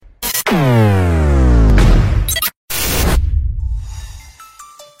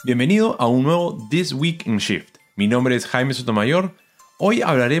Bienvenido a un nuevo This Week in Shift. Mi nombre es Jaime Sotomayor. Hoy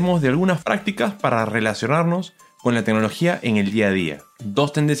hablaremos de algunas prácticas para relacionarnos con la tecnología en el día a día.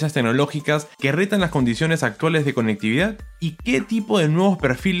 2 tendencias tecnológicas que retan las condiciones actuales de conectividad y qué tipo de nuevos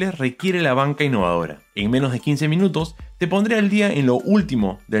perfiles requiere la banca innovadora. En menos de 15 minutos te pondré al día en lo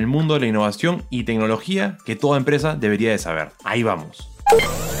último del mundo de la innovación y tecnología que toda empresa debería de saber. Ahí vamos.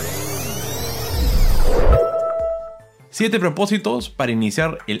 7 propósitos para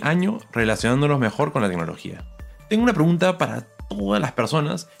iniciar el año relacionándonos mejor con la tecnología. Tengo una pregunta para todas las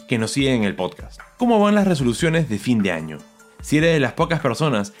personas que nos siguen en el podcast. ¿Cómo van las resoluciones de fin de año? Si eres de las pocas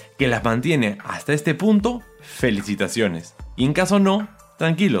personas que las mantiene hasta este punto, felicitaciones. Y en caso no,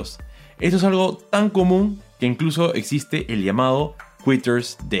 tranquilos. Esto es algo tan común que incluso existe el llamado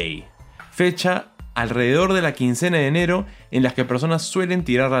Quitters Day. Fecha alrededor de la quincena de enero en las que personas suelen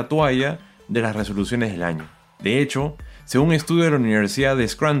tirar la toalla de las resoluciones del año. De hecho, según un estudio de la Universidad de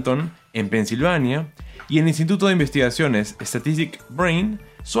Scranton, en Pensilvania, y el Instituto de Investigaciones Statistic Brain,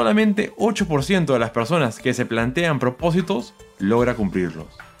 solamente 8% de las personas que se plantean propósitos logra cumplirlos.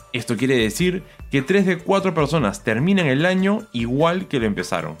 Esto quiere decir que 3 de 4 personas terminan el año igual que lo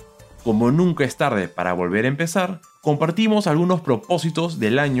empezaron. Como nunca es tarde para volver a empezar, compartimos algunos propósitos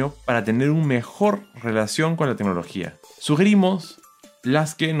del año para tener una mejor relación con la tecnología. Sugerimos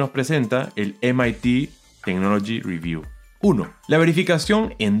las que nos presenta el MIT Technology Review. 1. La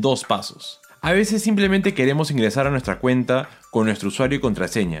verificación en 2 pasos. A veces simplemente queremos ingresar a nuestra cuenta con nuestro usuario y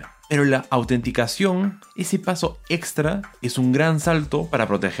contraseña, pero la autenticación, ese paso extra, es un gran salto para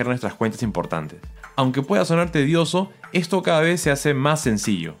proteger nuestras cuentas importantes. Aunque pueda sonar tedioso, esto cada vez se hace más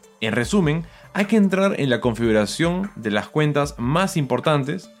sencillo. En resumen, hay que entrar en la configuración de las cuentas más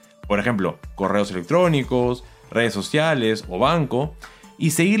importantes, por ejemplo, correos electrónicos, redes sociales o banco,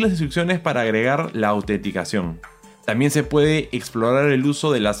 y seguir las instrucciones para agregar la autenticación. También se puede explorar el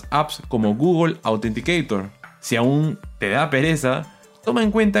uso de las apps como Google Authenticator. Si aún te da pereza, toma en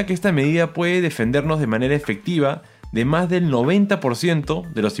cuenta que esta medida puede defendernos de manera efectiva de más del 90%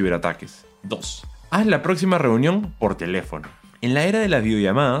 de los ciberataques. 2. Haz la próxima reunión por teléfono. En la era de las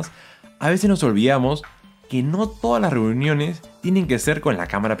videollamadas, a veces nos olvidamos que no todas las reuniones tienen que ser con la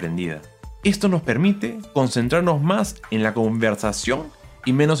cámara prendida. Esto nos permite concentrarnos más en la conversación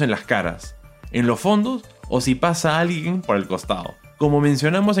y menos en las caras, en los fondos o si pasa alguien por el costado. Como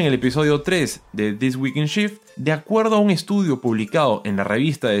mencionamos en el episodio 3 de This Week in Shift, de acuerdo a un estudio publicado en la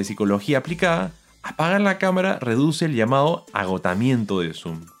revista de Psicología Aplicada, apagar la cámara reduce el llamado agotamiento de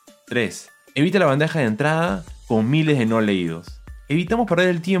Zoom. 3. Evita la bandeja de entrada con miles de no leídos. Evitamos perder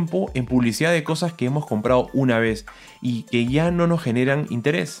el tiempo en publicidad de cosas que hemos comprado una vez y que ya no nos generan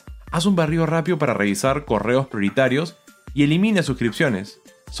interés. Haz un barrido rápido para revisar correos prioritarios y elimina suscripciones,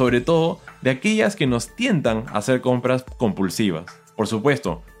 sobre todo de aquellas que nos tientan a hacer compras compulsivas. Por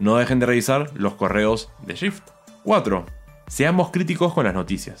supuesto, no dejen de revisar los correos de Shift. 4. Seamos críticos con las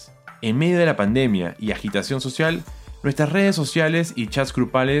noticias. En medio de la pandemia y agitación social, nuestras redes sociales y chats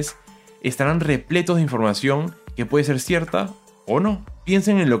grupales estarán repletos de información que puede ser cierta o no.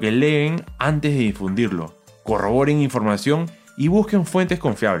 Piensen en lo que leen antes de difundirlo. Corroboren información y busquen fuentes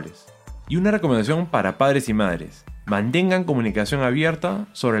confiables. Y una recomendación para padres y madres. Mantengan comunicación abierta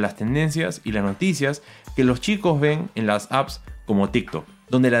sobre las tendencias y las noticias que los chicos ven en las apps como TikTok,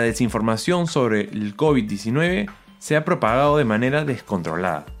 donde la desinformación sobre el COVID-19 se ha propagado de manera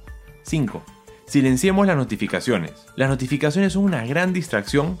descontrolada. 5. Silenciemos las notificaciones. Las notificaciones son una gran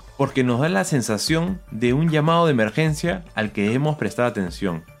distracción porque nos da la sensación de un llamado de emergencia al que debemos prestar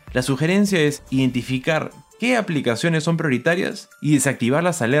atención. La sugerencia es identificar qué aplicaciones son prioritarias y desactivar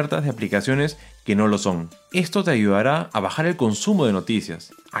las alertas de aplicaciones que no lo son. Esto te ayudará a bajar el consumo de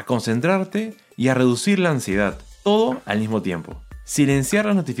noticias, a concentrarte y a reducir la ansiedad, todo al mismo tiempo. Silenciar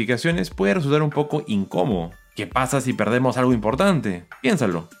las notificaciones puede resultar un poco incómodo. ¿Qué pasa si perdemos algo importante?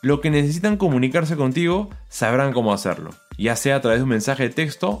 Piénsalo. Los que necesitan comunicarse contigo sabrán cómo hacerlo, ya sea a través de un mensaje de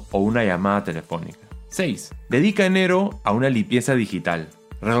texto o una llamada telefónica. 6. Dedica enero a una limpieza digital.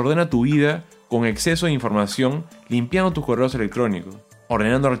 Reordena tu vida con exceso de información, limpiando tus correos electrónicos,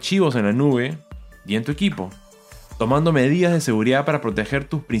 ordenando archivos en la nube y en tu equipo, tomando medidas de seguridad para proteger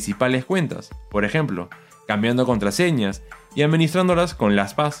tus principales cuentas, por ejemplo, cambiando contraseñas y administrándolas con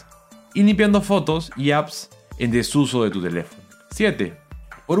LastPass, y limpiando fotos y apps en desuso de tu teléfono. 7.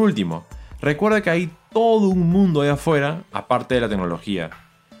 Por último, recuerda que hay todo un mundo allá afuera aparte de la tecnología.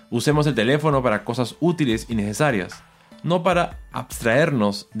 Usemos el teléfono para cosas útiles y necesarias, no para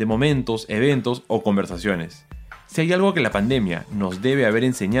abstraernos de momentos, eventos o conversaciones. Si hay algo que la pandemia nos debe haber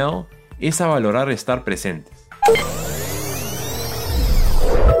enseñado, es a valorar estar presentes.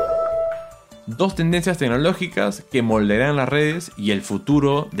 2 tendencias tecnológicas que moldearán las redes y el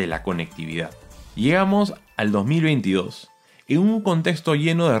futuro de la conectividad. Llegamos al 2022, en un contexto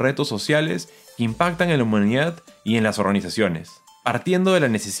lleno de retos sociales que impactan en la humanidad y en las organizaciones, partiendo de la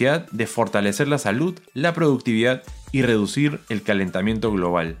necesidad de fortalecer la salud, la productividad y reducir el calentamiento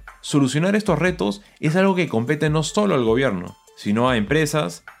global. Solucionar estos retos es algo que compete no solo al gobierno, sino a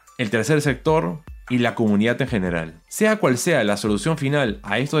empresas, el tercer sector y la comunidad en general. Sea cual sea la solución final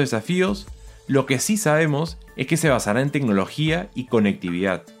a estos desafíos, lo que sí sabemos es que se basará en tecnología y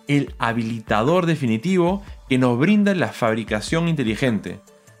conectividad, el habilitador definitivo que nos brinda la fabricación inteligente,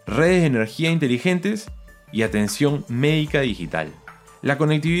 redes de energía inteligentes y atención médica digital. La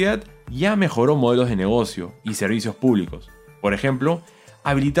conectividad ya mejoró modelos de negocio y servicios públicos, por ejemplo,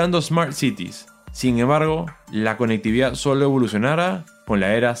 habilitando Smart Cities. Sin embargo, la conectividad solo evolucionará con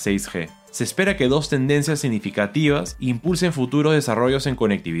la era 6G. Se espera que 2 tendencias significativas impulsen futuros desarrollos en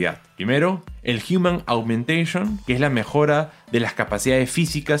conectividad. Primero, el Human Augmentation, que es la mejora de las capacidades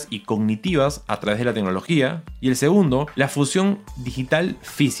físicas y cognitivas a través de la tecnología. Y el segundo, la fusión digital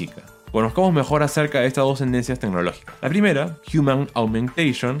física. Conozcamos mejor acerca de estas 2 tendencias tecnológicas. La primera, Human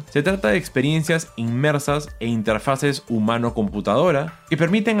Augmentation, se trata de experiencias inmersas e interfaces humano-computadora que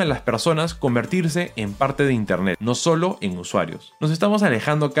permiten a las personas convertirse en parte de Internet, no solo en usuarios. Nos estamos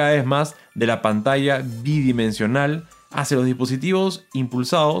alejando cada vez más de la pantalla bidimensional hacia los dispositivos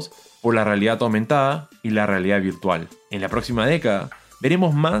impulsados por la realidad aumentada y la realidad virtual. En la próxima década,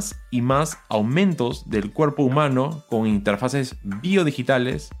 veremos más y más aumentos del cuerpo humano con interfaces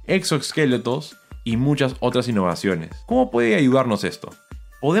biodigitales, exoesqueletos y muchas otras innovaciones. ¿Cómo puede ayudarnos esto?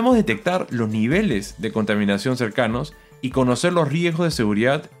 Podemos detectar los niveles de contaminación cercanos y conocer los riesgos de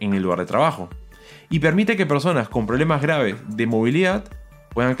seguridad en el lugar de trabajo. Y permite que personas con problemas graves de movilidad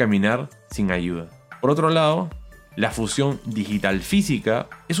puedan caminar sin ayuda. Por otro lado, la fusión digital-física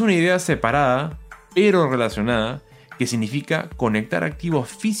es una idea separada pero relacionada que significa conectar activos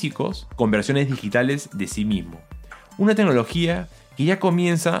físicos con versiones digitales de sí mismo. Una tecnología que ya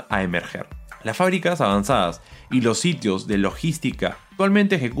comienza a emerger. Las fábricas avanzadas y los sitios de logística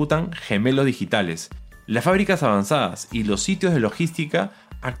actualmente ejecutan gemelos digitales. Las fábricas avanzadas y los sitios de logística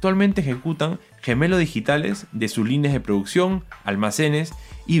actualmente ejecutan gemelos digitales de sus líneas de producción, almacenes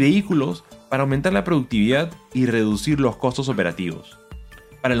y vehículos para aumentar la productividad y reducir los costos operativos.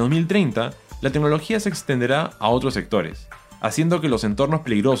 Para el 2030, la tecnología se extenderá a otros sectores, haciendo que los entornos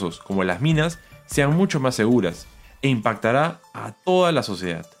peligrosos como las minas sean mucho más seguras e impactará a toda la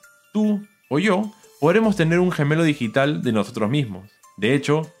sociedad. Tú o yo podremos tener un gemelo digital de nosotros mismos. De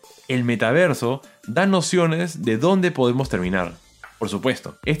hecho, el metaverso da nociones de dónde podemos terminar. Por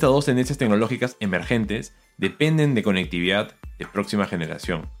supuesto, estas 2 tendencias tecnológicas emergentes dependen de conectividad de próxima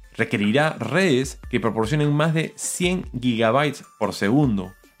generación. Requerirá redes que proporcionen más de 100 GB por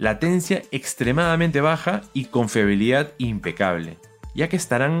segundo, latencia extremadamente baja y confiabilidad impecable, ya que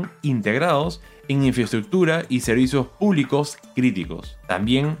estarán integrados en infraestructura y servicios públicos críticos.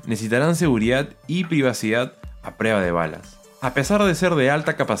 También necesitarán seguridad y privacidad a prueba de balas. A pesar de ser de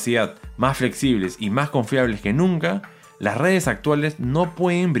alta capacidad, más flexibles y más confiables que nunca, las redes actuales no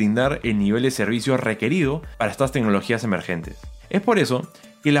pueden brindar el nivel de servicio requerido para estas tecnologías emergentes. Es por eso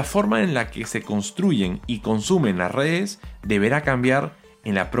que la forma en la que se construyen y consumen las redes deberá cambiar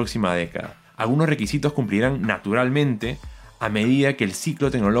en la próxima década. Algunos requisitos cumplirán naturalmente a medida que el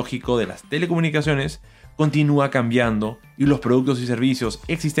ciclo tecnológico de las telecomunicaciones continúa cambiando y los productos y servicios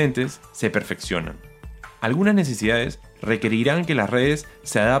existentes se perfeccionan. Algunas necesidades requerirán que las redes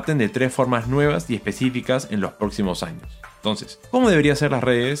se adapten de 3 formas nuevas y específicas en los próximos años. Entonces, ¿cómo deberían ser las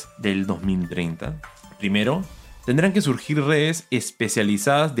redes del 2030? Primero, tendrán que surgir redes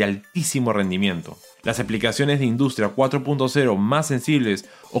especializadas de altísimo rendimiento. Las aplicaciones de industria 4.0 más sensibles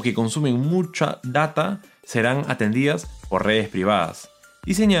o que consumen mucha data serán atendidas por redes privadas,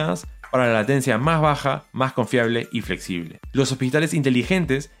 diseñadas para la latencia más baja, más confiable y flexible. Los hospitales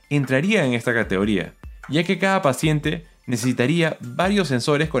inteligentes entrarían en esta categoría, ya que cada paciente necesitaría varios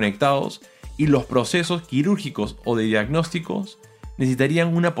sensores conectados y los procesos quirúrgicos o de diagnósticos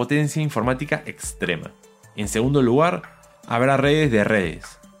necesitarían una potencia informática extrema. En segundo lugar, habrá redes de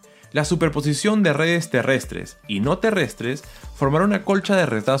redes. La superposición de redes terrestres y no terrestres formará una colcha de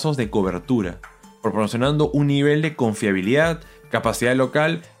retazos de cobertura, proporcionando un nivel de confiabilidad, capacidad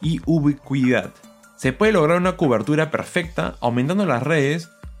local y ubicuidad. Se puede lograr una cobertura perfecta aumentando las redes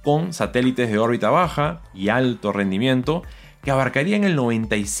con satélites de órbita baja y alto rendimiento que abarcarían el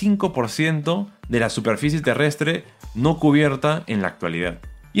 95% de la superficie terrestre no cubierta en la actualidad.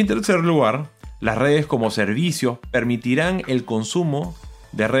 Y en tercer lugar, las redes como servicio permitirán el consumo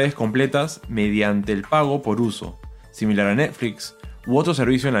de redes completas mediante el pago por uso, similar a Netflix u otro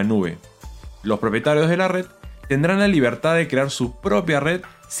servicio en la nube. Los propietarios de la red tendrán la libertad de crear su propia red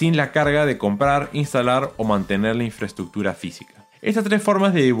sin la carga de comprar, instalar o mantener la infraestructura física. Estas tres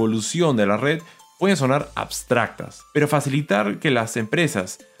formas de evolución de la red pueden sonar abstractas, pero facilitar que las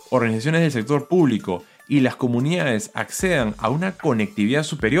empresas, organizaciones del sector público y las comunidades accedan a una conectividad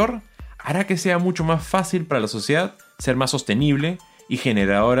superior hará que sea mucho más fácil para la sociedad ser más sostenible y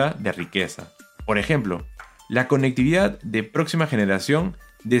generadora de riqueza. Por ejemplo, la conectividad de próxima generación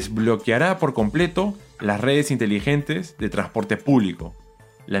desbloqueará por completo las redes inteligentes de transporte público,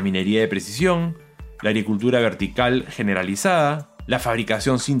 la minería de precisión, la agricultura vertical generalizada, la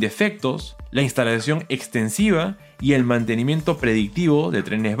fabricación sin defectos, la instalación extensiva y el mantenimiento predictivo de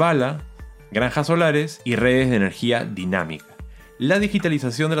trenes bala, granjas solares y redes de energía dinámica. La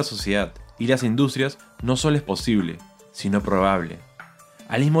digitalización de la sociedad y las industrias no solo es posible, sino probable.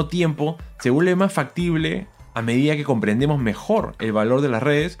 Al mismo tiempo, se vuelve más factible a medida que comprendemos mejor el valor de las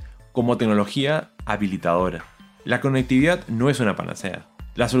redes como tecnología habilitadora. La conectividad no es una panacea.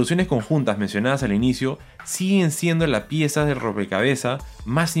 Las soluciones conjuntas mencionadas al inicio siguen siendo la pieza del rompecabezas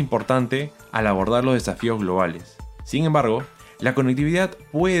más importante al abordar los desafíos globales. Sin embargo, la conectividad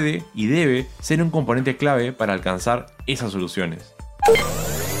puede y debe ser un componente clave para alcanzar esas soluciones.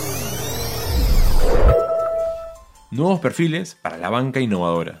 Nuevos perfiles para la banca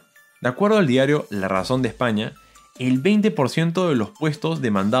innovadora. De acuerdo al diario La Razón de España, el 20% de los puestos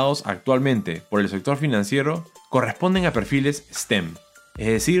demandados actualmente por el sector financiero corresponden a perfiles STEM, es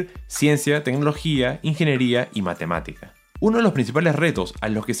decir, ciencia, tecnología, ingeniería y matemática. Uno de los principales retos a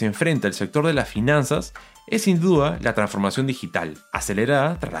los que se enfrenta el sector de las finanzas es sin duda la transformación digital,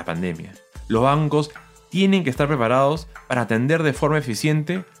 acelerada tras la pandemia. Los bancos tienen que estar preparados para atender de forma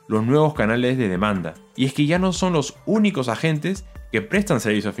eficiente los nuevos canales de demanda, y es que ya no son los únicos agentes que prestan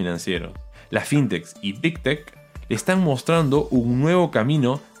servicios financieros. Las fintechs y big tech están mostrando un nuevo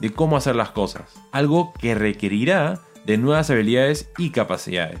camino de cómo hacer las cosas, algo que requerirá de nuevas habilidades y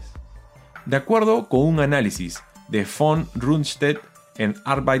capacidades. De acuerdo con un análisis de von Rundstedt en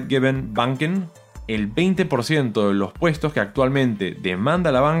Arbeitgeber Banken, el 20% de los puestos que actualmente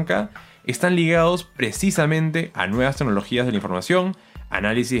demanda la banca están ligados precisamente a nuevas tecnologías de la información,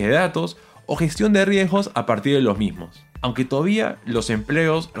 análisis de datos o gestión de riesgos a partir de los mismos. Aunque todavía los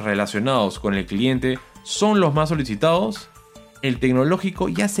empleos relacionados con el cliente son los más solicitados, el tecnológico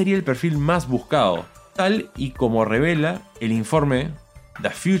ya sería el perfil más buscado, tal y como revela el informe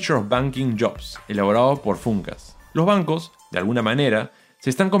The Future of Banking Jobs, elaborado por Funcas. Los bancos, de alguna manera, se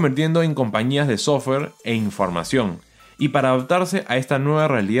están convirtiendo en compañías de software e información, y para adaptarse a esta nueva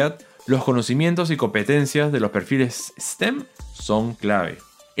realidad, los conocimientos y competencias de los perfiles STEM son clave.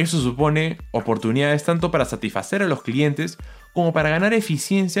 Eso supone oportunidades tanto para satisfacer a los clientes como para ganar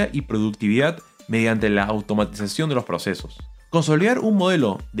eficiencia y productividad mediante la automatización de los procesos. Consolidar un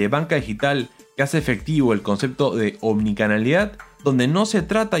modelo de banca digital que hace efectivo el concepto de omnicanalidad, donde no se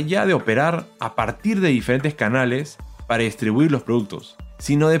trata ya de operar a partir de diferentes canales para distribuir los productos,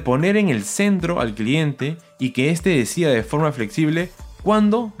 sino de poner en el centro al cliente y que éste decida de forma flexible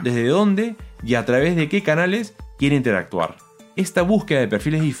cuándo, desde dónde y a través de qué canales quiere interactuar. Esta búsqueda de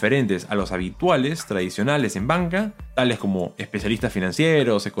perfiles diferentes a los habituales tradicionales en banca, tales como especialistas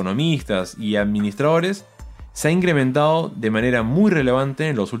financieros, economistas y administradores, se ha incrementado de manera muy relevante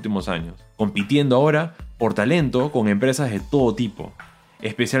en los últimos años, compitiendo ahora por talento con empresas de todo tipo,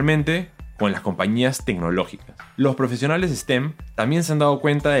 especialmente con las compañías tecnológicas. Los profesionales STEM también se han dado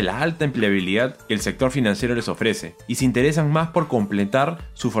cuenta de la alta empleabilidad que el sector financiero les ofrece y se interesan más por completar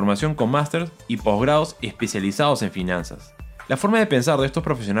su formación con másters y posgrados especializados en finanzas. La forma de pensar de estos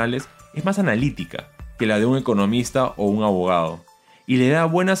profesionales es más analítica que la de un economista o un abogado, y le da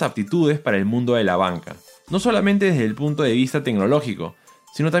buenas aptitudes para el mundo de la banca, no solamente desde el punto de vista tecnológico,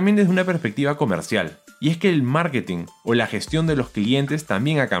 sino también desde una perspectiva comercial. Y es que el marketing o la gestión de los clientes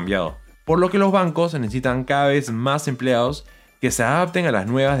también ha cambiado, por lo que los bancos necesitan cada vez más empleados que se adapten a las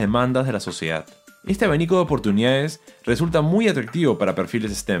nuevas demandas de la sociedad. Este abanico de oportunidades resulta muy atractivo para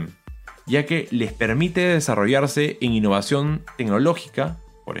perfiles STEM, ya que les permite desarrollarse en innovación tecnológica,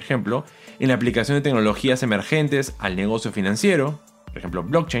 por ejemplo, en la aplicación de tecnologías emergentes al negocio financiero, por ejemplo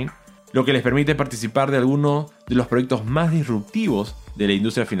blockchain, lo que les permite participar de algunos de los proyectos más disruptivos de la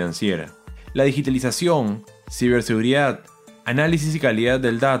industria financiera. La digitalización, ciberseguridad, análisis y calidad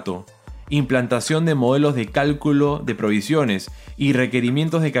del dato, implantación de modelos de cálculo de provisiones y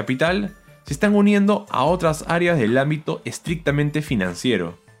requerimientos de capital se están uniendo a otras áreas del ámbito estrictamente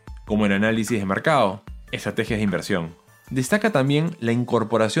financiero, como el análisis de mercado, estrategias de inversión. Destaca también la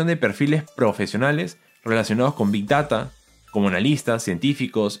incorporación de perfiles profesionales relacionados con Big Data, como analistas,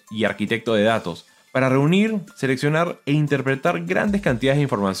 científicos y arquitectos de datos, para reunir, seleccionar e interpretar grandes cantidades de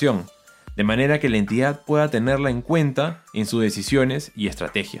información, de manera que la entidad pueda tenerla en cuenta en sus decisiones y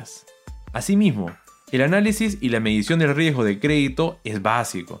estrategias. Asimismo, el análisis y la medición del riesgo de crédito es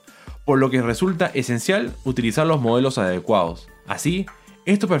básico, por lo que resulta esencial utilizar los modelos adecuados. Así,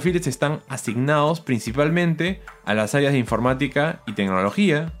 estos perfiles están asignados principalmente a las áreas de informática y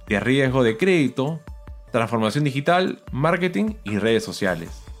tecnología, de riesgo de crédito, transformación digital, marketing y redes sociales.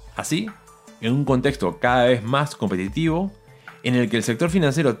 Así, en un contexto cada vez más competitivo, en el que el sector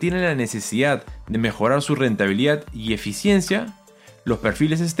financiero tiene la necesidad de mejorar su rentabilidad y eficiencia, los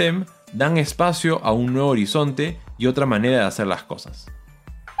perfiles STEM dan espacio a un nuevo horizonte y otra manera de hacer las cosas.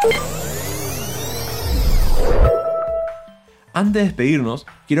 Antes de despedirnos,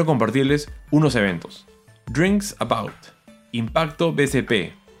 quiero compartirles unos eventos. Drinks About, Impacto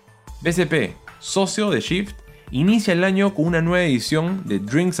BCP. BCP, socio de Shift, inicia el año con una nueva edición de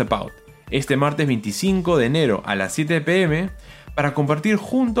Drinks About, este martes 25 de enero a las 7 p.m. para compartir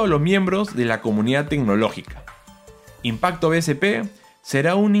junto a los miembros de la comunidad tecnológica. Impacto BCP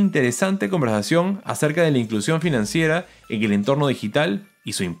será una interesante conversación acerca de la inclusión financiera en el entorno digital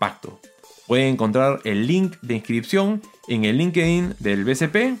y su impacto. Pueden encontrar el link de inscripción en el LinkedIn del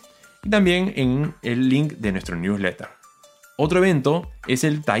BCP y también en el link de nuestro newsletter. Otro evento es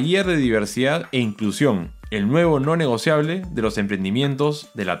el Taller de Diversidad e Inclusión, el nuevo no negociable de los emprendimientos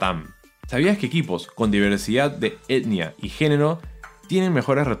de la TAM. ¿Sabías que equipos con diversidad de etnia y género tienen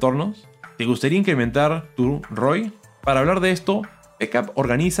mejores retornos? ¿Te gustaría incrementar tu ROI? Para hablar de esto, PECAP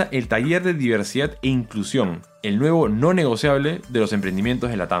organiza el Taller de Diversidad e Inclusión, el nuevo no negociable de los emprendimientos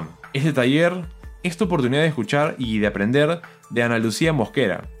de la TAM. Este taller es tu oportunidad de escuchar y de aprender de Ana Lucía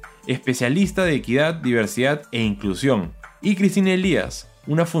Mosquera, especialista de equidad, diversidad e inclusión, y Cristina Elías,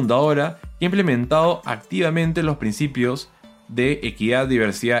 una fundadora que ha implementado activamente los principios de equidad,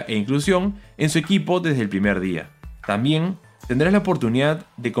 diversidad e inclusión en su equipo desde el primer día. También tendrás la oportunidad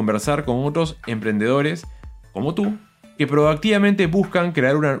de conversar con otros emprendedores como tú, que proactivamente buscan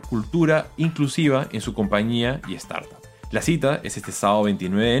crear una cultura inclusiva en su compañía y startup. La cita es este sábado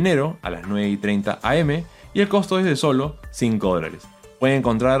 29 de enero a las 9:30 am y el costo es de solo $5. Pueden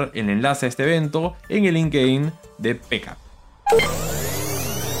encontrar el enlace a este evento en el LinkedIn de PECAP.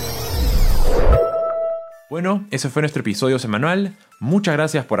 Bueno, ese fue nuestro episodio semanal. Muchas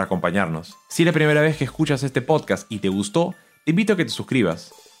gracias por acompañarnos. Si es la primera vez que escuchas este podcast y te gustó, te invito a que te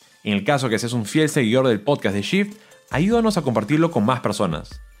suscribas. En el caso que seas un fiel seguidor del podcast de Shift, ayúdanos a compartirlo con más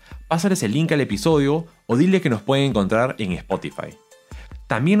personas. Pásales el link al episodio o dile que nos pueden encontrar en Spotify.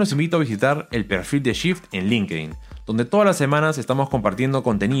 También los invito a visitar el perfil de Shift en LinkedIn, donde todas las semanas estamos compartiendo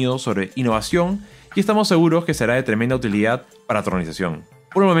contenido sobre innovación y estamos seguros que será de tremenda utilidad para tu organización.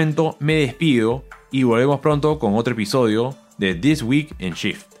 Por el momento me despido y volvemos pronto con otro episodio de This Week in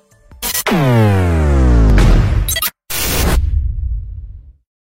Shift.